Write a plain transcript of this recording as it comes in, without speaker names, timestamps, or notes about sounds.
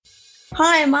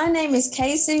Hi, my name is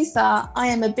Kay Sutha. I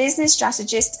am a business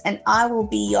strategist and I will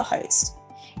be your host.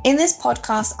 In this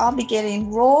podcast, I'll be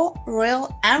getting raw,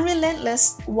 real, and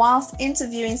relentless whilst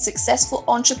interviewing successful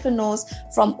entrepreneurs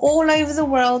from all over the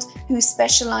world who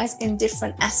specialize in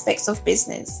different aspects of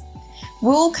business.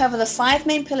 We'll cover the 5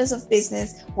 main pillars of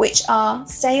business, which are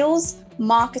sales,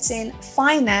 marketing,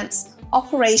 finance,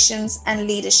 operations, and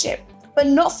leadership, but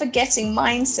not forgetting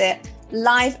mindset,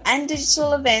 live and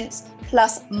digital events,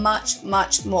 plus much,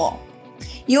 much more.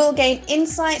 You'll gain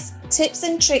insights, tips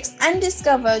and tricks, and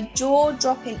discover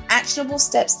jaw-dropping actionable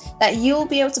steps that you'll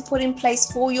be able to put in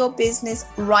place for your business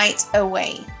right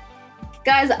away.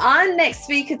 Guys, our next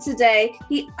speaker today,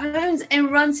 he owns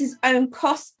and runs his own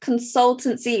cost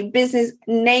consultancy business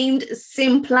named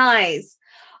Simplies.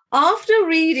 After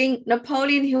reading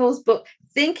Napoleon Hill's book,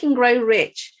 Think and Grow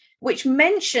Rich, which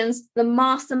mentions the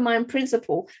mastermind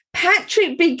principle,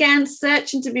 Patrick began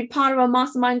searching to be part of a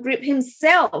mastermind group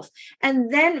himself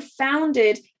and then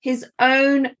founded his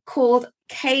own called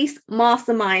Case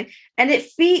Mastermind, and it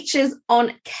features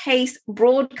on Case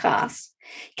Broadcast.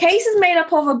 Case is made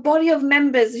up of a body of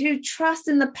members who trust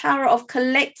in the power of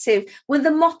collective with the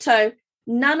motto,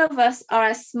 none of us are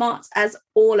as smart as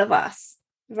all of us.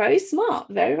 Very smart,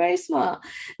 very, very smart.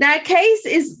 Now, Case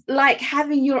is like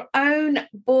having your own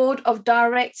board of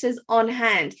directors on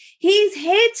hand. He's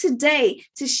here today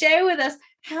to share with us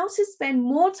how to spend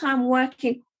more time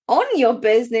working on your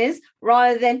business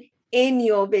rather than in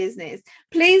your business.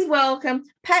 Please welcome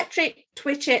Patrick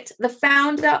Twitchett, the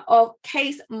founder of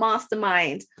Case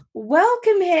Mastermind.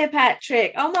 Welcome here,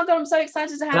 Patrick. Oh my God, I'm so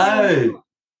excited to have you on.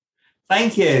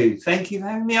 Thank you. Thank you for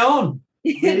having me on.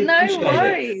 Really No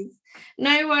worries.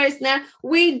 No worries. Now,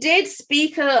 we did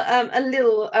speak a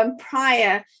little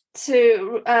prior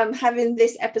to having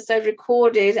this episode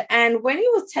recorded. And when he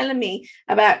was telling me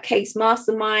about Case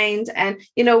Mastermind and,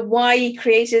 why he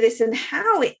created this and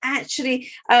how it actually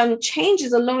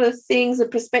changes a lot of things, the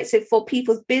perspective for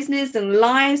people's business and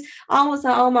lives, I was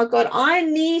like, oh my God, I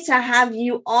need to have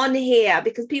you on here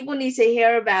because people need to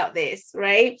hear about this,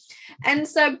 right? And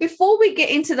so before we get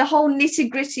into the whole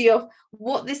nitty gritty of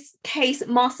what this Case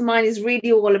Mastermind is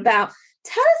really all about,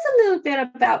 tell us a little bit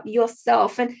about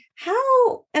yourself and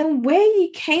how and where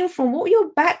you came from, what your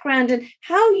background and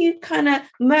how you kind of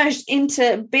merged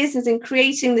into business and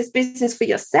creating this business for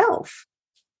yourself.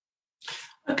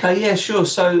 Okay, yeah, sure.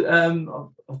 So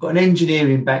I've got an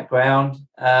engineering background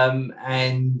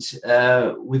and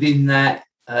within that,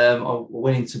 I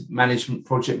went into management,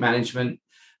 project management,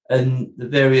 and the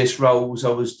various roles I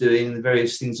was doing, the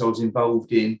various things I was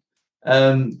involved in,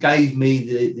 gave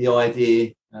me the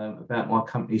idea about my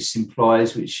company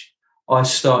Simplies, which I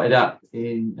started up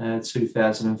in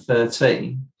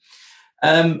 2013.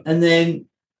 And then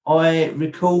I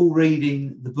recall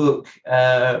reading the book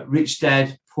Rich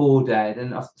Dad, Poor Dad.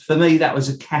 And for me, that was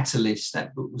a catalyst.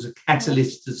 That book was a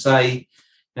catalyst to say,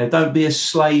 don't be a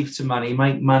slave to money,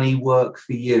 make money work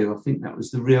for you. I think that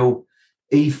was the real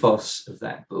ethos of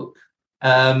that book.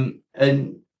 And,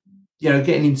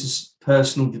 getting into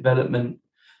personal development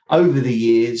over the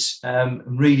years,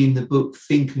 reading the book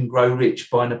Think and Grow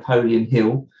Rich by Napoleon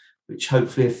Hill, which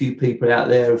hopefully a few people out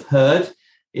there have heard.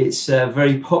 It's a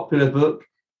very popular book.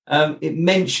 It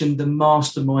mentioned the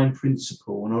mastermind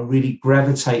principle, and I really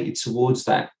gravitated towards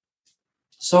that.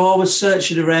 So I was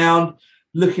searching around,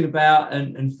 looking about,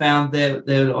 and found there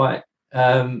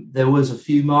was a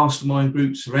few mastermind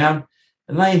groups around,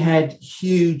 and they had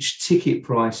huge ticket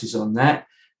prices on that.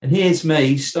 And here's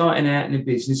me starting out in a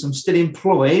business. I'm still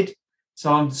employed,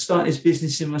 so I'm starting this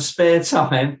business in my spare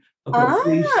time.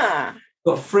 I've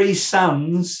got 3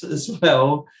 sons as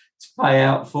well to pay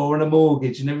out for, and a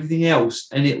mortgage and everything else.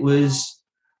 And it was,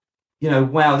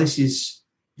 wow, this is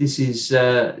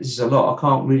a lot. I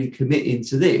can't really commit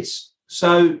into this.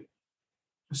 So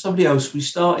somebody else, we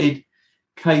started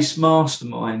Case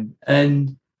Mastermind,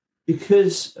 and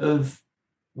because of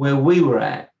where we were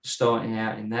at starting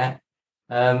out in that,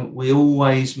 we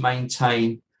always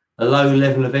maintain a low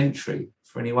level of entry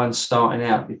for anyone starting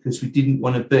out because we didn't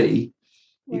want to be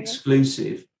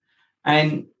exclusive.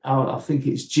 And I think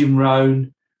it's Jim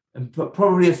Rohn and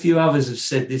probably a few others have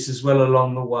said this as well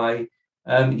along the way.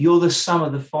 You're the sum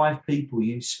of the 5 people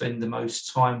you spend the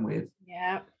most time with.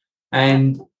 Yeah.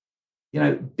 And,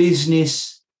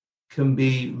 business can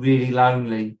be really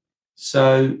lonely.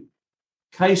 So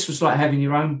Case was like having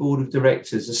your own board of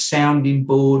directors, a sounding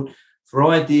board for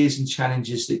ideas and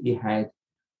challenges that you had.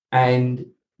 And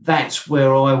that's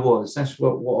where I was. That's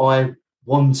what I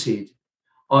wanted.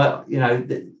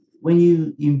 When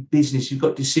you in business, you've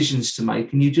got decisions to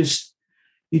make, and you just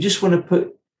want to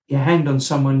put your hand on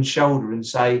someone's shoulder and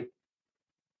say,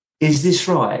 is this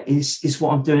right? Is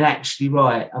what I'm doing actually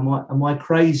right? Am I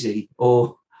crazy,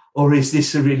 or is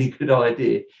this a really good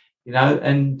idea?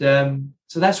 And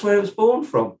so that's where it was born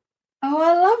from. Oh,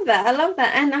 I love that. I love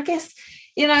that. And I guess,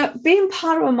 being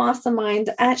part of a mastermind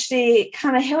actually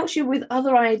kind of helps you with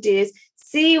other ideas,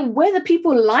 see whether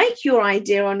people like your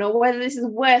idea or not, whether this is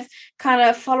worth kind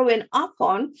of following up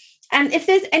on, and if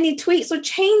there's any tweaks or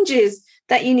changes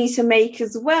that you need to make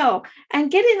as well.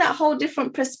 And getting that whole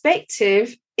different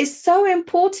perspective is so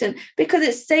important because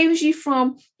it saves you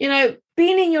from,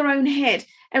 being in your own head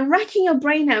and racking your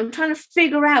brain out and trying to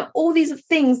figure out all these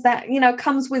things that,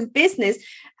 comes with business.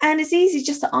 And it's easy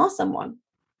just to ask someone,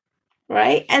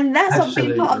 right? And that's Absolutely. what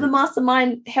being part of the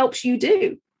mastermind helps you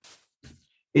do.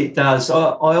 It does.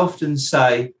 I often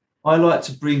say I like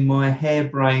to bring my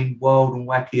harebrained, wild and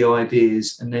wacky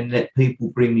ideas and then let people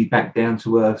bring me back down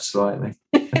to earth slightly.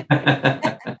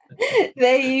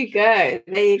 There you go.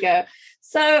 There you go.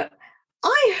 So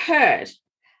I heard,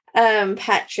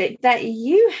 Patrick, that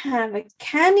you have a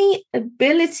canny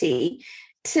ability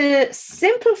to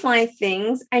simplify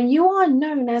things, and you are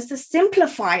known as the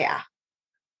simplifier.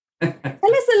 Tell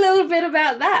us a little bit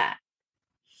about that.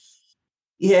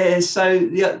 Yeah, so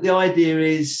the idea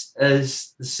is,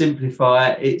 as the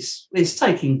simplifier, it's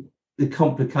taking the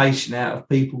complication out of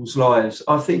people's lives.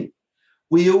 I think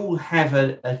we all have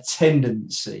a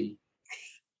tendency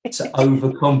to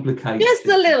overcomplicate. Just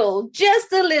a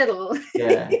little.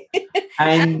 Yeah.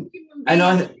 And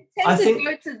I think to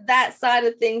go to that side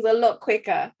of things a lot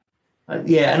quicker.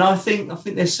 And I think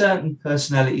there's certain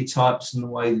personality types in the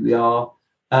way that we are.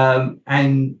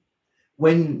 And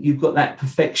when you've got that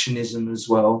perfectionism as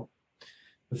well,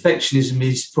 perfectionism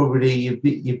is probably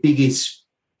your biggest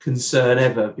concern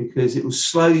ever, because it will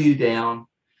slow you down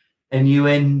and you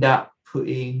end up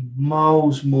putting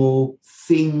miles more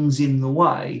things in the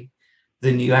way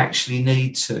than you actually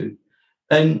need to.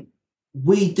 And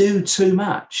we do too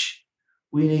much.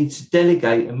 We need to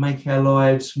delegate and make our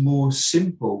lives more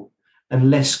simple and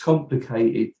less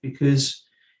complicated, because,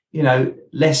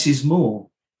 less is more,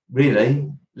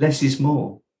 really. Less is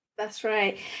more. That's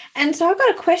right. And so I've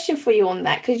got a question for you on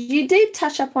that, because you did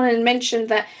touch upon and mention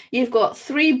that you've got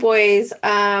 3 boys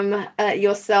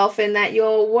yourself, and that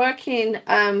you're working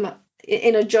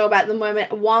in a job at the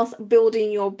moment whilst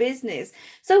building your business.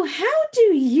 So how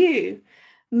do you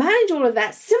manage all of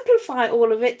that, simplify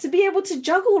all of it to be able to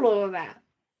juggle all of that?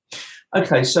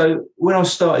 Okay, so when I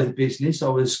started the business, I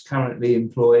was currently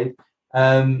employed.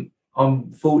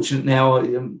 I'm fortunate now,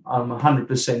 I'm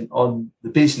 100% on the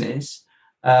business.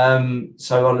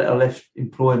 So I left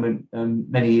employment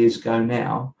many years ago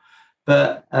now.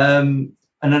 But and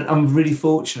I'm really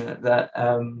fortunate that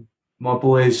my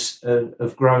boys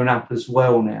have grown up as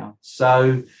well now.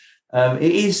 So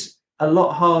it is a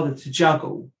lot harder to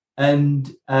juggle.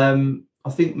 And I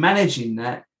think managing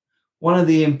that, one of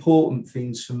the important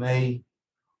things for me,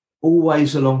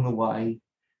 always along the way,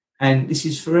 and this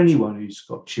is for anyone who's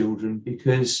got children,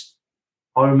 because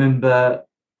I remember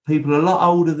people a lot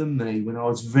older than me when I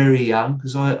was very young,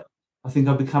 because I think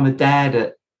I became a dad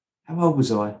at, how old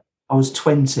was I? I was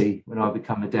 20 when I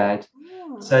became a dad.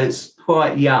 Oh. So it's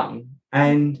quite young.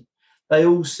 And they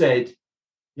all said,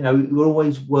 we're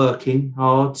always working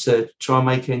hard to try and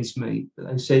make ends meet.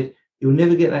 But they said, you'll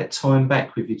never get that time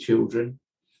back with your children.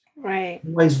 Right. I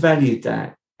always valued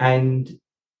that. And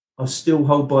I still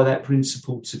hold by that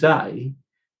principle today.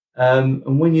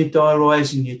 And when you're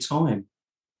diarising your time,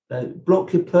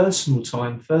 block your personal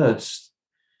time first.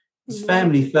 It's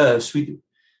family first. We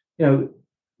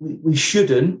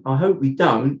shouldn't, I hope we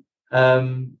don't,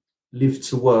 live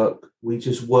to work. We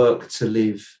just work to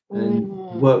live, and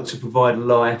work to provide a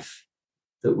life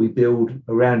that we build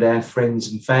around our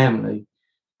friends and family.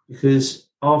 Because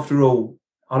after all,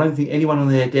 I don't think anyone on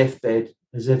their deathbed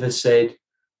has ever said,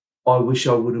 I wish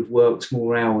I would have worked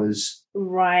more hours.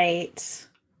 Right.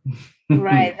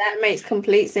 Right. That makes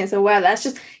complete sense. Oh, wow. That's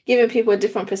just giving people a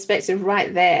different perspective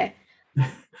right there.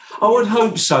 I would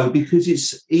hope so, because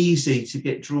it's easy to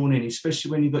get drawn in,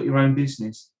 especially when you've got your own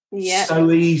business. Yeah.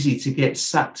 So easy to get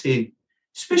sucked in,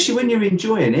 especially when you're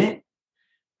enjoying it.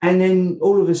 And then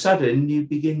all of a sudden you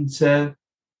begin to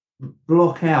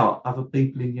block out other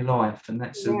people in your life. And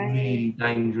that's a really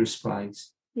dangerous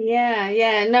place.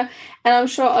 Yeah. No, and I'm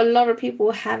sure a lot of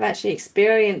people have actually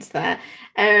experienced that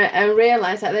and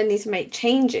realized that they need to make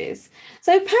changes.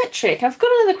 So, Patrick, I've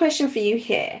got another question for you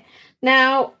here.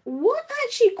 Now, what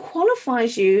actually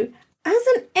qualifies you as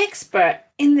an expert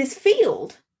in this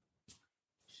field?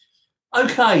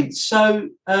 Okay, so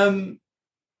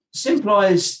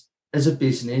Simplize as a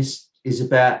business is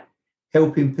about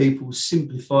helping people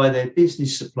simplify their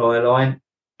business supply line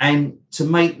and to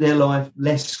make their life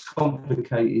less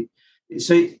complicated.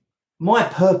 So my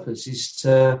purpose is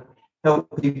to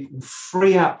help people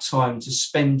free up time to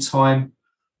spend time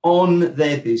on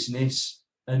their business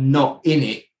and not in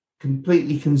it,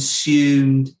 completely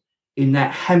consumed in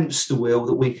that hamster wheel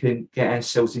that we can get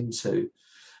ourselves into.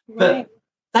 Right. But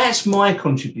that's my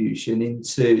contribution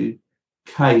into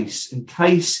CASE. And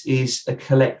CASE is a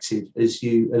collective, as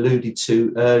you alluded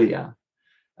to earlier.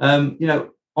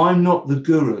 I'm not the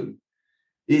guru.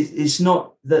 It's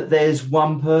not that there's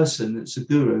one person that's a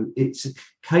guru.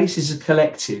 CASE is a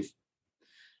collective.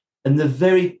 And the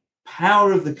very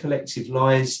power of the collective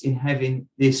lies in having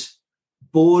this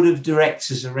board of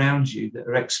directors around you that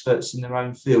are experts in their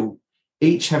own field,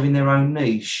 each having their own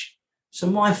niche. So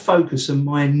my focus and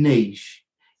my niche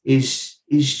is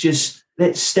just,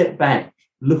 let's step back,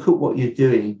 look at what you're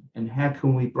doing, and how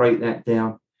can we break that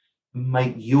down and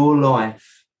make your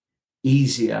life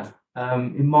easier.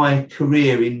 In my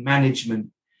career in management,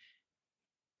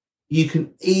 you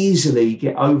can easily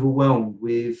get overwhelmed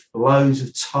with loads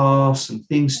of tasks and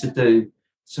things to do.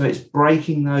 So it's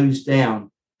breaking those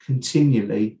down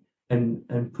continually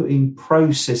and putting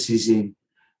processes in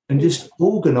and just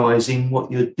organising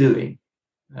what you're doing.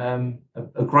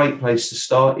 A great place to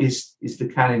start is the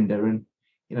calendar,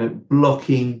 and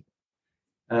blocking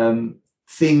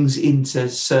things into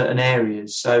certain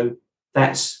areas. So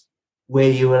that's where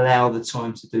you allow the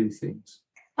time to do things.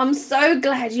 I'm so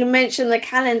glad you mentioned the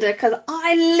calendar, because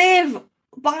I live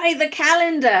by the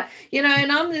calendar,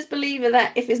 and I'm this believer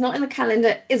that if it's not in the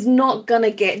calendar, it's not going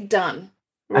to get done.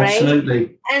 Right?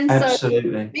 Absolutely. And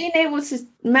Absolutely. So being able to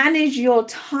manage your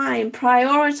time,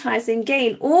 prioritize,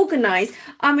 engage, organize,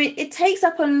 it takes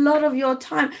up a lot of your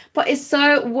time, but it's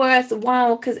so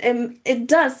worthwhile because it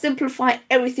does simplify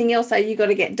everything else that you got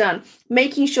to get done,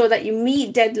 making sure that you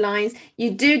meet deadlines,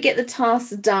 you do get the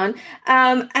tasks done,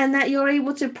 and that you're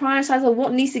able to prioritize on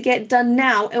what needs to get done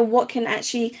now and what can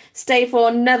actually stay for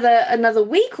another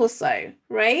week or so,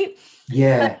 right?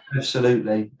 Yeah,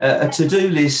 absolutely. A to-do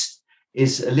list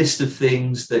is a list of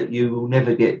things that you will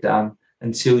never get done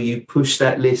until you push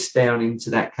that list down into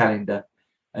that calendar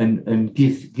and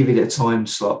give it a time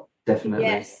slot, definitely.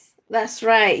 Yes, that's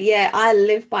right. Yeah, I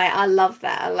live by it. I love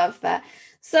that.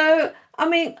 So,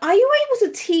 are you able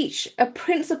to teach a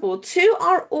principle to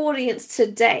our audience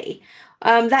today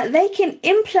that they can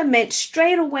implement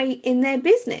straight away in their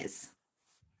business?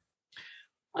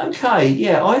 Okay,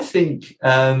 yeah, I think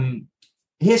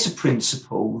here's a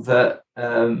principle that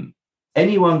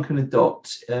anyone can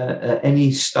adopt at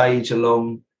any stage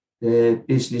along their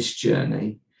business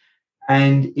journey,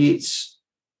 and it's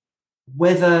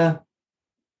whether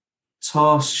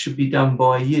tasks should be done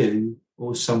by you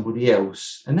or somebody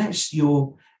else, and that's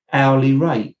your hourly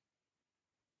rate.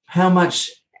 How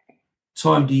much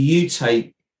time do you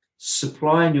take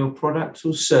supplying your product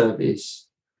or service,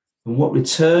 and what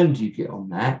return do you get on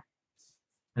that,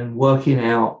 and working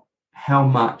out how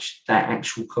much that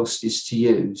actual cost is to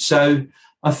you. So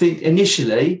I think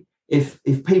initially, if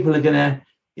people are going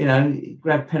to,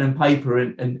 grab pen and paper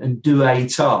and do a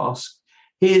task,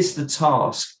 here's the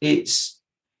task. It's,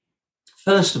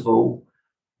 first of all,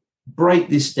 break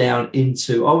this down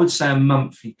into, I would say, a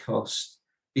monthly cost,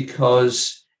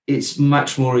 because it's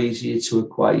much more easier to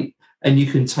equate. And you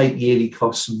can take yearly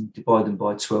costs and divide them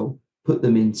by 12, put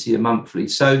them into your monthly.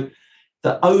 So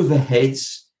the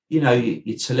overheads,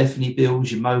 your telephony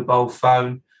bills, your mobile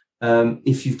phone,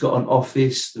 if you've got an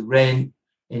office, the rent,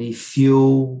 any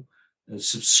fuel,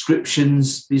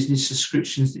 subscriptions, business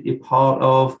subscriptions that you're part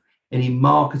of, any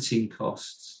marketing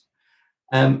costs,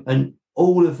 and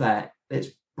all of that. Let's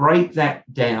break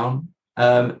that down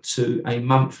to a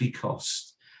monthly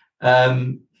cost.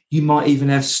 You might even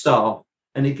have staff.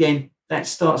 And again, that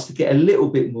starts to get a little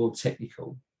bit more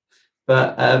technical.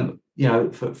 But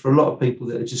for a lot of people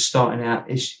that are just starting out,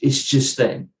 it's just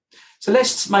them. So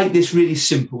let's make this really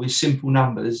simple with simple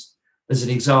numbers as an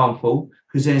example,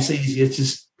 because then it's easier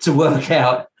to work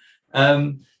out.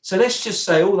 So let's just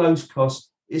say all those costs,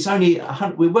 it's only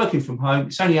we're working from home,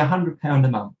 it's only £100 a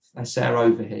month. That's our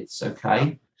overheads,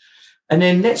 okay? And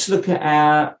then let's look at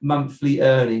our monthly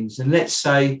earnings, and let's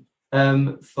say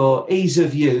for ease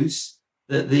of use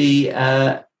that the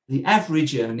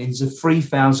average earnings are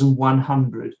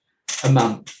 £3,100 a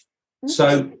month.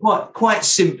 So quite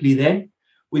simply then,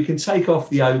 we can take off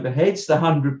the overheads, the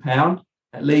 £100,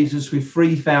 that leaves us with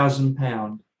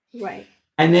 £3,000. Right.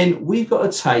 And then we've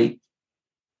got to take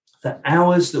the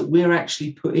hours that we're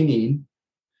actually putting in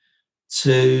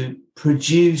to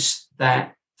produce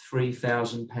that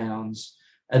 £3,000.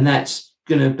 And that's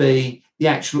going to be the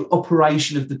actual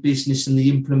operation of the business and the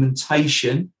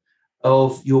implementation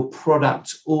of your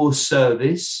product or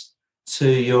service to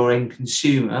your end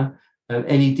consumer,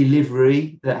 any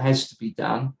delivery that has to be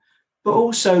done, but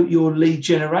also your lead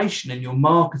generation and your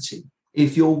marketing.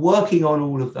 If you're working on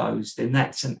all of those, then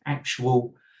that's an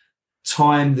actual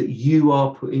time that you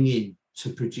are putting in to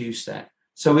produce that.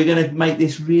 So we're going to make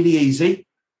this really easy.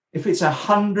 If it's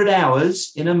 100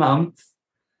 hours in a month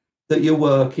that you're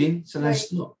working, so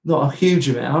that's not a huge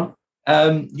amount,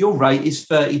 your rate is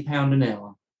 £30 an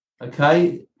hour.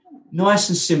 Okay, nice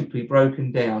and simply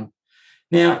broken down.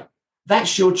 Now,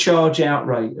 that's your charge out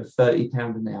rate of £30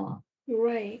 an hour.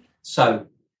 Right. So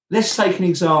let's take an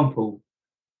example.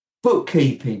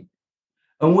 Bookkeeping.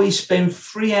 And we spend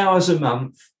 3 hours a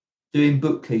month doing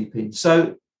bookkeeping.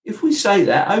 So if we say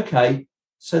that, okay,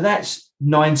 so that's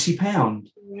 £90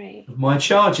 of my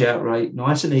charge out rate,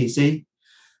 nice and easy.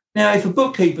 Now, if a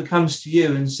bookkeeper comes to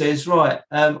you and says, right,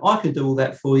 I can do all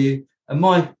that for you, and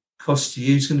my cost to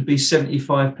you is going to be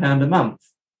 £75 a month.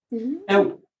 Mm-hmm.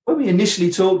 Now, when we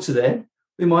initially talk to them,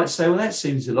 we might say, well, that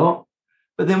seems a lot.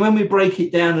 But then when we break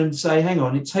it down and say, hang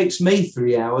on, it takes me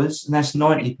 3 hours and that's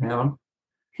 £90,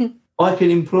 I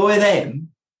can employ them.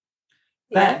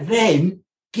 That then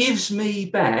gives me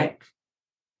back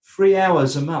 3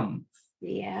 hours a month.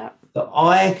 Yeah. That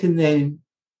I can then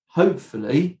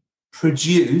hopefully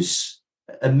produce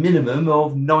a minimum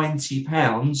of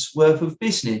 £90 worth of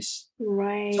business.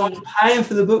 Right. So I'm paying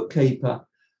for the bookkeeper,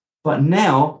 but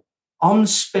now I'm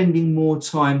spending more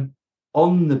time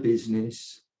on the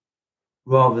business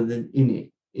rather than in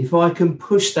it. If I can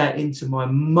push that into my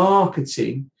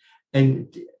marketing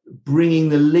and bringing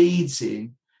the leads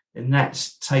in, then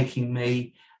that's taking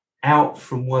me out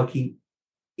from working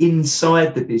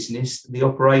inside the business, the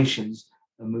operations,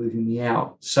 and moving me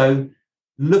out. So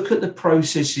look at the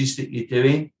processes that you're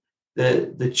doing,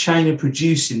 the chain of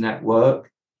producing that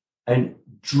work, and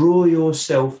draw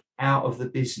yourself out of the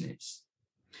business.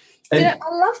 And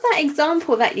I love that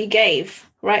example that you gave,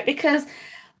 right? Because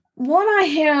what I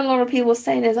hear a lot of people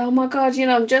saying is, oh my God,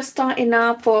 I'm just starting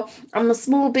up, or I'm a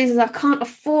small business, I can't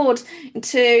afford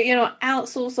to,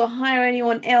 outsource or hire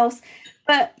anyone else.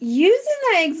 But using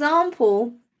that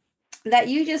example that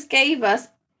you just gave us,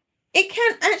 it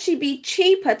can actually be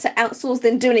cheaper to outsource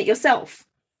than doing it yourself.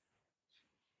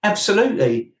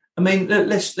 Absolutely. I mean,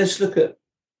 let's look at,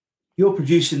 you're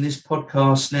producing this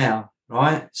podcast now,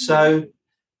 right? So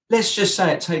let's just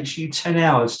say it takes you 10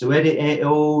 hours to edit it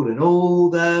all and all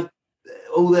the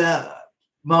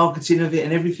marketing of it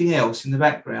and everything else in the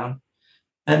background.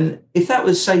 And if that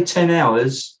was, say, 10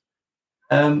 hours,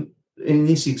 in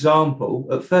this example,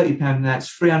 at £30, that's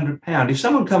 £300. If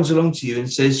someone comes along to you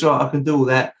and says, right, I can do all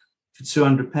that for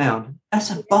 £200, that's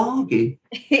a bargain.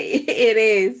 It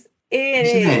is.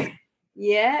 Isn't it?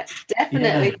 Yeah,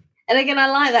 definitely. Yeah. And again, I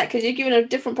like that because you're giving a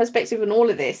different perspective on all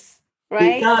of this,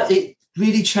 right? It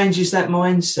really changes that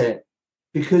mindset,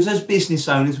 because as business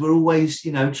owners, we're always,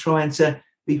 trying to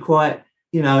be quite,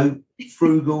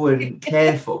 frugal and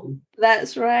careful.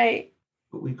 That's right.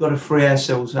 But we've got to free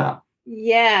ourselves up.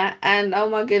 Yeah. And oh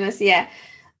my goodness, yeah.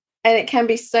 And it can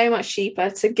be so much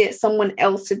cheaper to get someone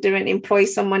else to do it, employ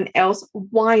someone else.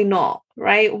 Why not,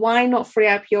 right? Why not free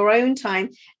up your own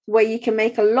time where you can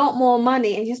make a lot more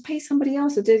money and just pay somebody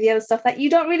else to do the other stuff that you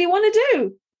don't really want to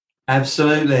do?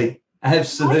 Absolutely.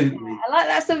 Absolutely. I like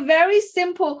that. That's a very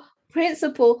simple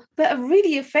principle, but a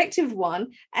really effective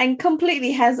one, and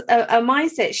completely has a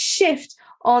mindset shift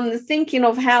on the thinking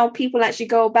of how people actually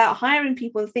go about hiring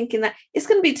people, and thinking that it's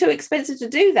going to be too expensive to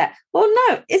do that. Well,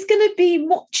 no, it's going to be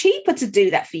more cheaper to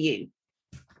do that for you.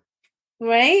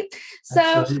 Right. So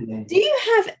absolutely. Do you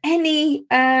have any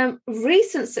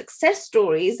recent success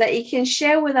stories that you can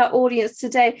share with our audience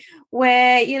today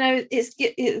where, it's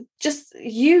just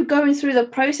you going through the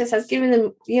process has given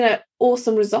them,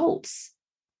 awesome results?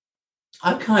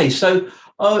 Okay. So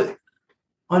I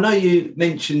know you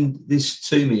mentioned this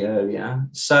to me earlier.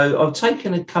 So I've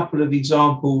taken a couple of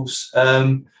examples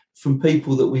from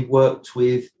people that we've worked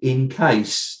with in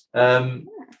Case.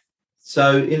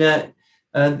 So in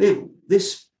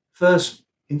this first,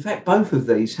 in fact, both of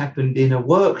these happened in a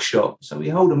workshop. So we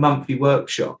hold a monthly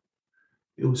workshop.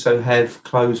 We also have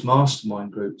closed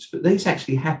mastermind groups, but these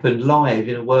actually happened live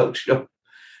in a workshop.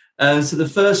 So the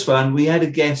first one, we had a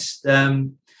guest,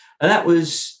 and that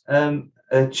was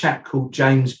a chap called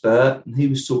James Burt, and he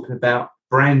was talking about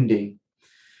branding.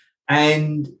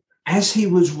 And as he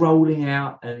was rolling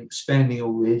out and expanding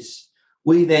all this,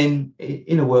 we then,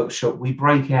 in a workshop, we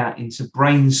break out into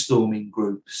brainstorming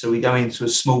groups. So we go into a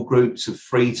small groups of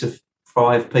 3 to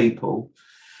 5 people,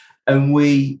 and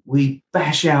we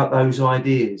bash out those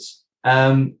ideas.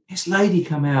 This lady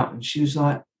come out and she was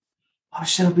like, I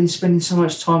said, I've been spending so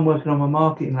much time working on my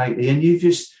marketing lately, and you've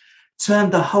just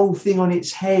turned the whole thing on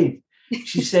its head.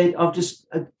 She said, I've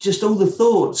just all the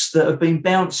thoughts that have been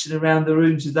bouncing around the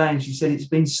room today. And she said, it's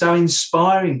been so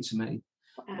inspiring to me.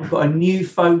 I've got a new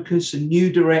focus, a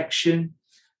new direction.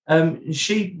 And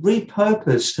she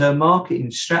repurposed her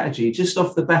marketing strategy just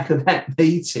off the back of that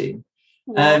meeting,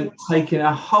 taking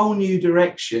a whole new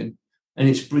direction, and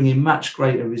it's bringing much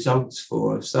greater results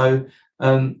for her. So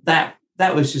that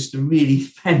was just a really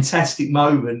fantastic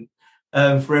moment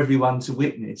for everyone to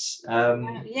witness.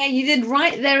 Yeah, you did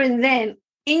right there and then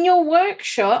in your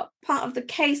workshop, part of the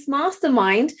Case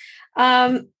Mastermind,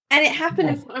 and it happened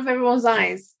in front of everyone's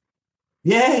eyes.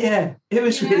 Yeah, it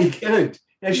was really good.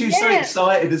 She was so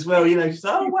excited as well. She's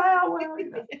like, oh wow.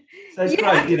 So it's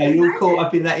great. You're caught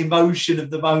up in that emotion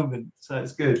of the moment. So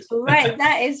it's good. Right,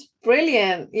 that is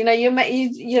brilliant.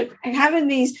 You're having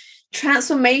these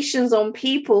transformations on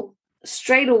people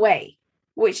straight away,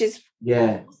 which is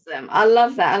awesome. I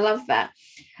love that.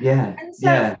 Yeah. And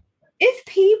so if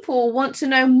people want to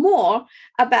know more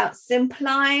about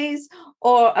Simplies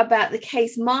or about the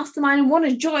Case Mastermind and want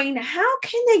to join, how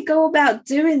can they go about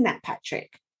doing that,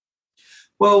 Patrick?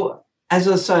 Well, as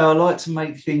I say, I like to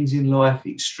make things in life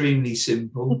extremely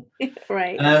simple.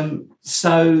 Right.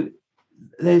 So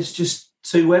there's just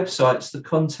 2 websites. The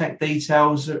contact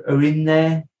details are in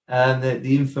there.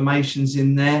 The information's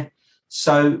in there.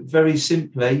 So very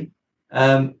simply,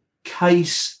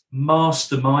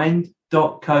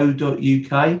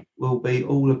 casemastermind.co.uk will be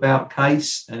all about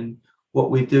Case and what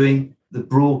we're doing, the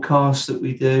broadcasts that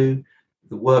we do,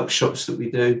 the workshops that we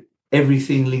do.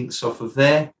 Everything links off of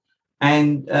there.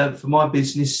 And for my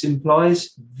business,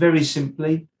 Simplies, very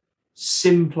simply,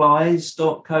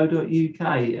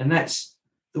 simplies.co.uk. And that's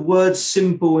the words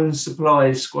simple and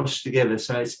supplies squashed together.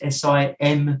 So it's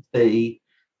SIMPLIES.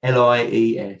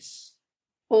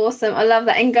 Awesome. I love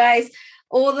that. And guys,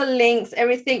 all the links,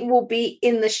 everything will be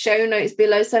in the show notes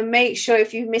below. So make sure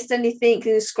if you've missed anything, you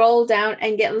can scroll down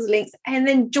and get those links and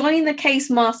then join the Case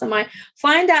Mastermind.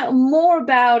 Find out more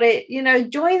about it,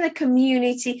 join the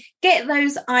community, get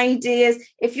those ideas.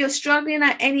 If you're struggling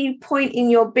at any point in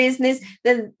your business,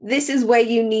 then this is where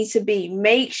you need to be.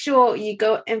 Make sure you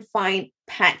go and find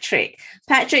Patrick.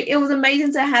 Patrick, it was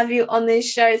amazing to have you on this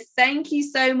show. Thank you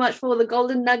so much for all the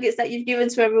golden nuggets that you've given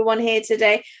to everyone here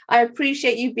today. I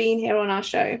appreciate you being here on our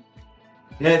show.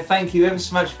 Yeah, thank you ever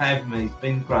so much for having me. It's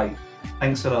been great.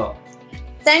 Thanks a lot.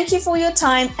 Thank you for your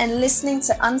time and listening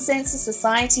to Uncensored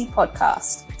Society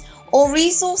podcast. All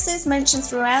resources mentioned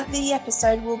throughout the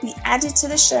episode will be added to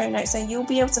the show notes, and you'll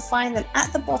be able to find them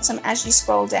at the bottom as you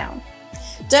scroll down.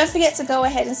 Don't forget to go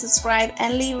ahead and subscribe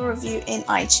and leave a review in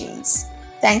iTunes.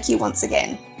 Thank you once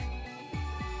again.